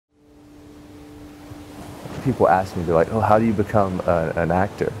People ask me, they're like, oh, how do you become an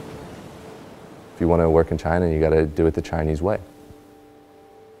actor? If you want to work in China, you got to do it the Chinese way.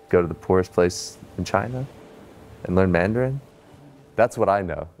 Go to the poorest place in China and learn Mandarin. That's what I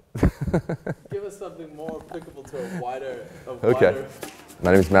know. Give us something more applicable to a wider... Okay.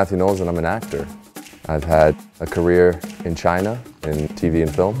 My name is Matthew Knowles and I'm an actor. I've had a career in China, in TV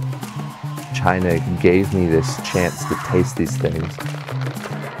and film. China gave me this chance to taste these things.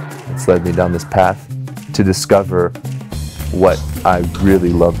 It's led me down this path to discover what I really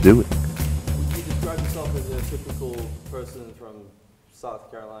love doing. Would you describe yourself as a typical person from South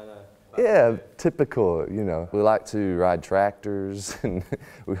Carolina? Yeah, typical, you know. We like to ride tractors, and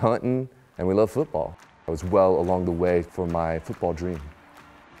we hunting, and we love football. I was well along the way for my football dream.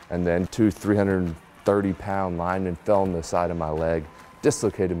 And then 2 330-pound linemen fell on the side of my leg,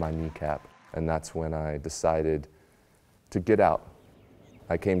 dislocated my kneecap, and that's when I decided to get out.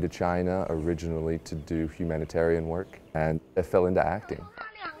 I came to China originally to do humanitarian work, and I fell into acting.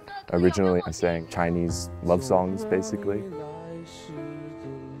 Originally, I sang Chinese love songs, basically.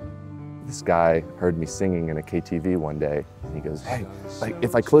 This guy heard me singing in a KTV one day, and he goes, hey, like,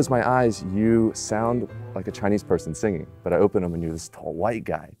 if I close my eyes, you sound like a Chinese person singing, but I open them and you're this tall white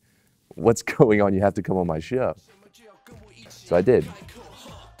guy. What's going on? You have to come on my show. So I did,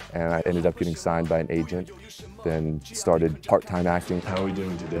 and I ended up getting signed by an agent, then started part-time acting. How are we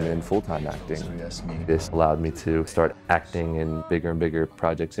doing today? And then full-time acting. So yes, me. This allowed me to start acting in bigger and bigger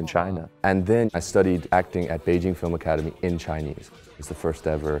projects in China. And then I studied acting at Beijing Film Academy in Chinese. It's the first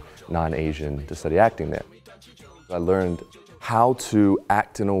ever non-Asian to study acting there. I learned how to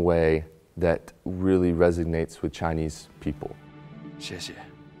act in a way that really resonates with Chinese people. 谢谢.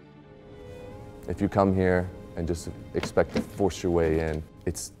 If you come here and just expect to force your way in,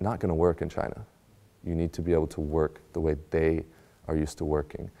 it's not going to work in China. You need to be able to work the way they are used to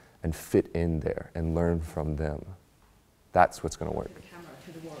working and fit in there and learn from them. That's what's going to work.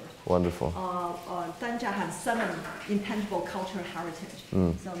 To the world. Wonderful. Danja has 7 intangible cultural heritage.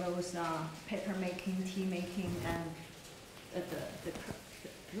 So those paper making, tea making, and the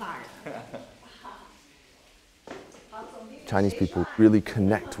lard. Chinese people really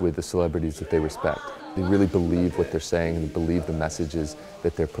connect with the celebrities that they respect. They really believe what they're saying and believe the messages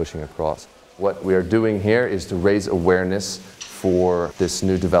that they're pushing across. What we are doing here is to raise awareness for this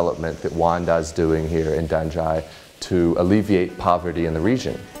new development that Wanda is doing here in Danjai to alleviate poverty in the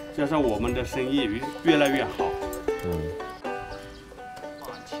region. 加上我们的生意越来越好。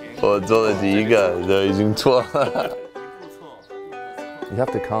我做的第一个都已经错了。You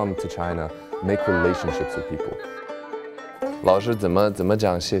have to come to China, make relationships with people. 老师怎么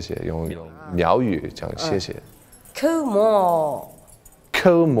讲谢谢？用苗语讲谢谢。抠模。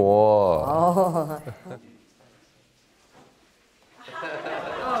抠模。哦。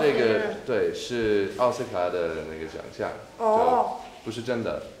这个对是奥斯卡的那个奖项，哦，不是真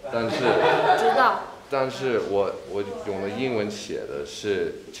的，但是知道。但是我用的英文写的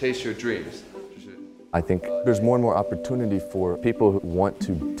是 Chase Your Dreams。I think there's more and more opportunity for people who want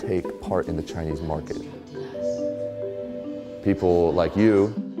to take part in the Chinese market. People like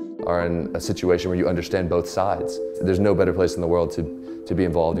you are in a situation where you understand both sides. There's no better place in the world to be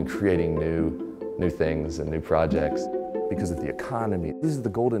involved in creating new things and new projects. Because of the economy, these are the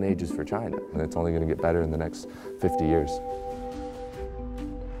golden ages for China, and it's only going to get better in the next 50 years.